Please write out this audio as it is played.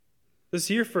This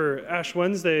year for Ash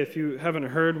Wednesday, if you haven't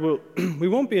heard, we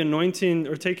won't be anointing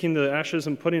or taking the ashes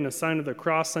and putting a sign of the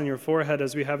cross on your forehead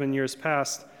as we have in years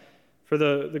past. For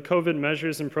the COVID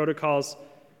measures and protocols,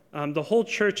 the whole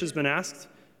church has been asked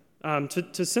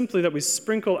to simply that we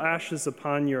sprinkle ashes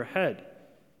upon your head.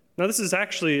 Now, this is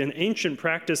actually an ancient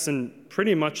practice and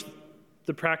pretty much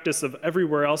the practice of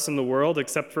everywhere else in the world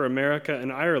except for America and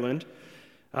Ireland,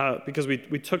 because we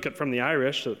took it from the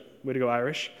Irish, so way to go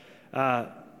Irish.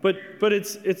 But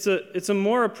it's a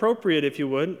more appropriate, if you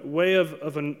would, way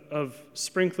of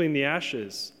sprinkling the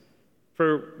ashes.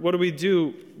 For what do we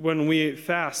do when we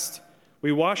fast?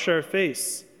 We wash our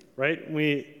face, right?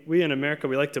 We in America,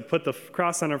 we like to put the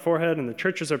cross on our forehead, and the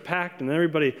churches are packed, and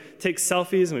everybody takes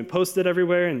selfies, and we post it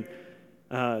everywhere, and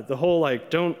the whole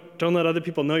don't let other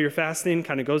people know you're fasting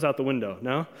kind of goes out the window,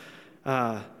 no?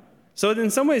 So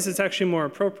in some ways, it's actually more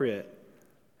appropriate.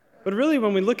 But really,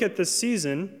 when we look at this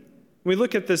season, we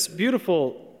look at this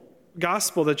beautiful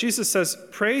gospel that Jesus says,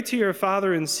 pray to your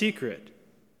Father in secret,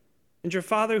 and your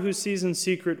Father who sees in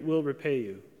secret will repay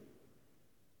you.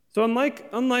 So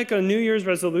unlike a New Year's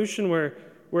resolution where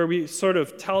we sort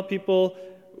of tell people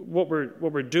what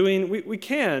we're doing, we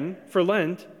can for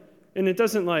Lent, and it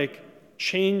doesn't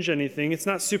change anything. It's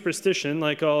not superstition,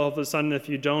 all of a sudden if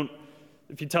you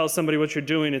tell somebody what you're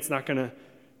doing, it's not going to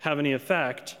have any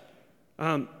effect.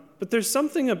 But there's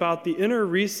something about the inner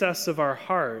recess of our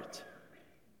heart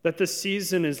that this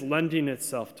season is lending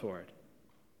itself toward.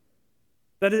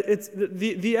 That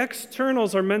the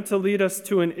externals are meant to lead us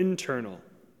to an internal.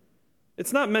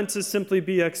 It's not meant to simply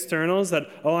be externals that,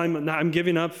 I'm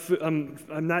giving up, I'm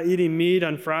not eating meat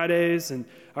on Fridays, and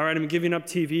all right, I'm giving up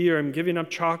TV or I'm giving up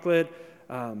chocolate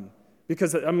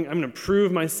because I'm going to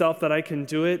prove myself that I can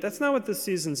do it. That's not what this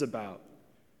season's about.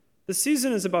 The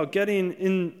season is about getting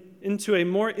into a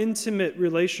more intimate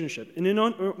relationship, in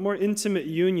a more intimate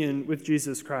union with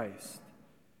Jesus Christ.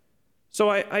 So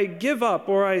I give up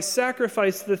or I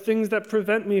sacrifice the things that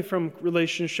prevent me from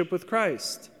relationship with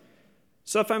Christ.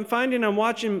 So if I'm finding I'm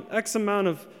watching X amount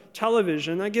of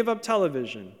television, I give up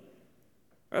television.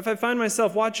 Or if I find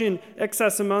myself watching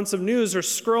excess amounts of news or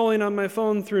scrolling on my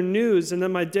phone through news and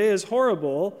then my day is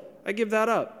horrible, I give that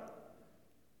up.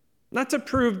 Not to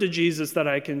prove to Jesus that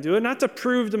I can do it, not to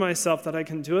prove to myself that I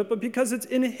can do it, but because it's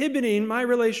inhibiting my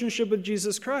relationship with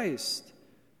Jesus Christ.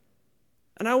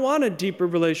 And I want a deeper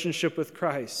relationship with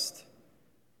Christ.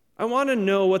 I want to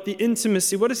know what the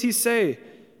intimacy, what does he say?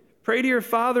 Pray to your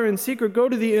Father in secret, go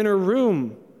to the inner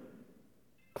room,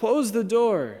 close the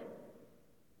door.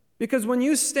 Because when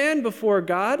you stand before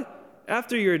God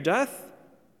after your death,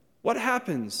 what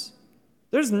happens?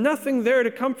 There's nothing there to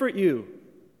comfort you.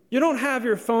 You don't have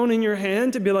your phone in your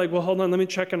hand to be like, well, hold on, let me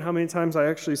check on how many times I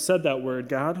actually said that word,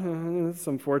 God. That's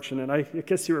unfortunate. I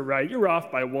guess you were right. You were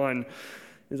off by one.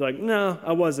 He's like, no,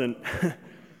 I wasn't.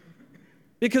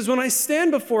 Because when I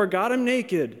stand before God, I'm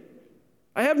naked.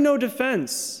 I have no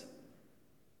defense.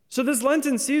 So this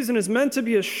Lenten season is meant to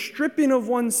be a stripping of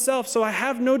oneself, so I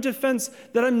have no defense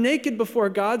that I'm naked before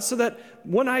God, so that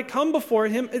when I come before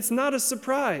him, it's not a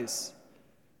surprise.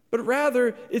 But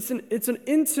rather, it's an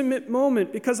intimate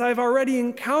moment because I've already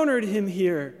encountered him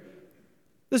here.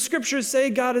 The scriptures say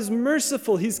God is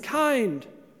merciful, he's kind,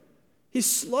 he's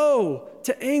slow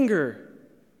to anger.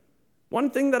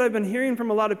 One thing that I've been hearing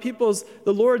from a lot of people is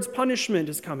the Lord's punishment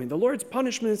is coming. The Lord's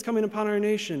punishment is coming upon our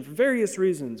nation for various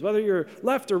reasons. Whether you're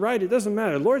left or right, it doesn't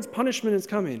matter. The Lord's punishment is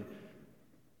coming.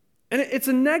 And it's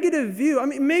a negative view. I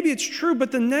mean, maybe it's true,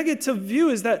 but the negative view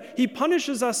is that he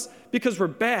punishes us because we're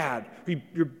bad.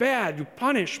 You're bad, you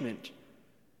punishment.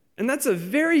 And that's a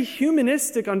very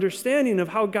humanistic understanding of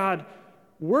how God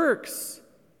works.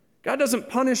 God doesn't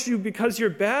punish you because you're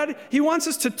bad. He wants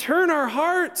us to turn our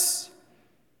hearts.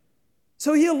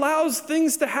 So he allows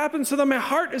things to happen so that my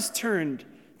heart is turned.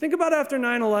 Think about after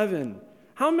 9/11.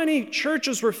 How many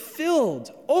churches were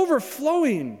filled,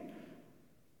 overflowing?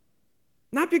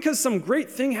 Not because some great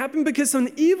thing happened, because some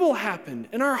evil happened,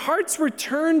 and our hearts were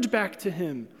turned back to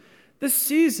him. This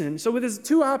season, so with his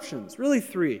two options, really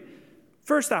three.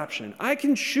 First option, I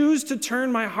can choose to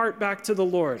turn my heart back to the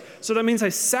Lord. So that means I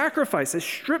sacrifice, I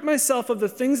strip myself of the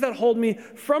things that hold me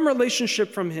from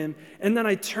relationship from him, and then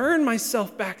I turn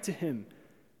myself back to him.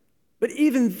 But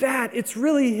even that, it's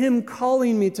really him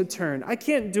calling me to turn. I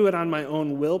can't do it on my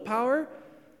own willpower.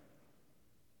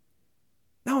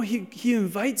 No, he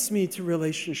invites me to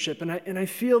relationship, and I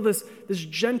feel this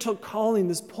gentle calling,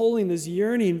 this pulling, this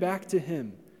yearning back to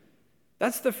him.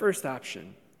 That's the first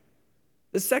option.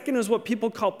 The second is what people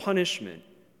call punishment,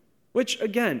 which,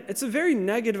 again, it's a very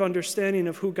negative understanding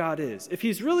of who God is. If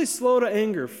he's really slow to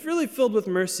anger, really filled with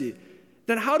mercy,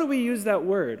 then how do we use that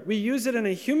word? We use it in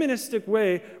a humanistic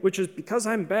way, which is because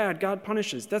I'm bad, God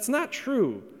punishes. That's not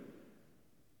true.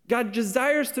 God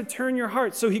desires to turn your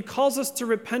heart, so he calls us to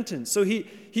repentance. So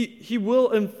he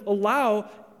will allow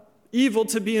evil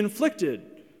to be inflicted,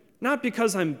 not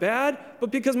because I'm bad,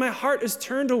 but because my heart is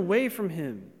turned away from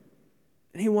him.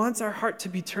 And he wants our heart to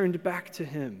be turned back to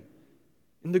him,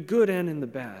 in the good and in the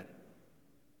bad.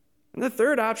 And the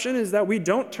third option is that we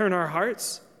don't turn our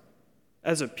hearts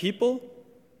as a people,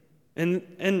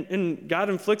 and God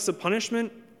inflicts a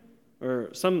punishment, or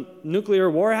some nuclear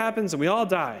war happens, and we all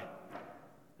die.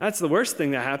 That's the worst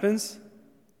thing that happens.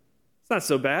 It's not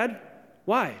so bad.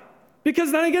 Why?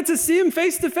 Because then I get to see him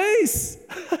face to face.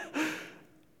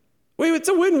 Wait, it's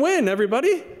a win-win,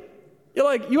 everybody.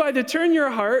 You either turn your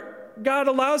heart, God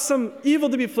allows some evil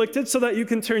to be inflicted so that you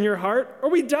can turn your heart, or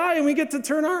we die and we get to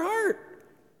turn our heart.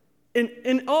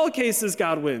 In all cases,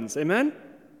 God wins. Amen?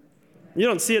 You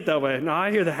don't see it that way. No,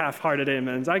 I hear the half-hearted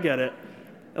amens. I get it.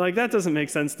 That doesn't make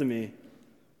sense to me.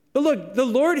 But look, the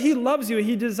Lord, he loves you.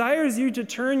 He desires you to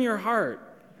turn your heart.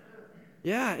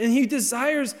 Yeah, and he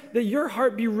desires that your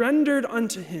heart be rendered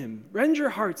unto him. Rend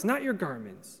your hearts, not your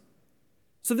garments.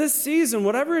 So this season,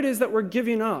 whatever it is that we're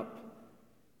giving up,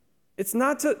 it's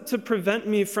not to prevent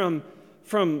me from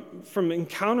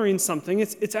encountering something.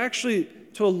 It's actually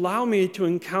to allow me to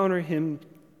encounter him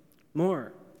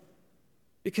more.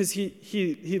 Because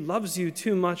he loves you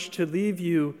too much to leave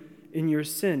you in your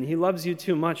sin. He loves you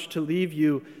too much to leave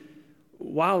you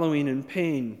wallowing in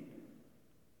pain.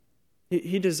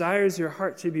 He desires your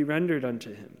heart to be rendered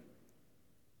unto him.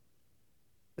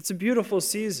 It's a beautiful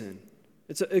season.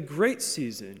 It's a great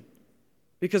season.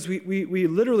 Because we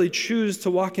literally choose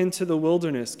to walk into the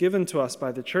wilderness given to us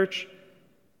by the church,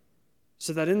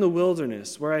 so that in the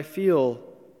wilderness, where I feel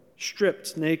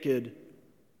stripped, naked,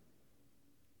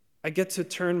 I get to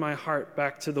turn my heart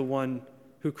back to the one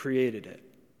who created it.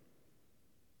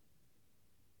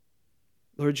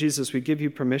 Lord Jesus, we give you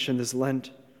permission this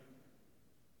Lent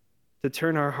to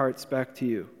turn our hearts back to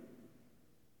you.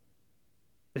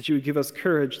 That you would give us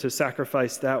courage to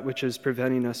sacrifice that which is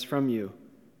preventing us from you.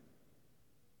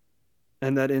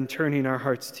 And that in turning our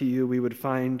hearts to you, we would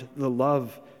find the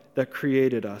love that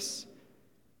created us.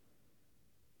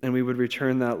 And we would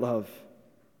return that love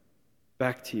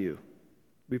back to you.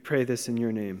 We pray this in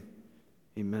your name.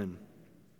 Amen.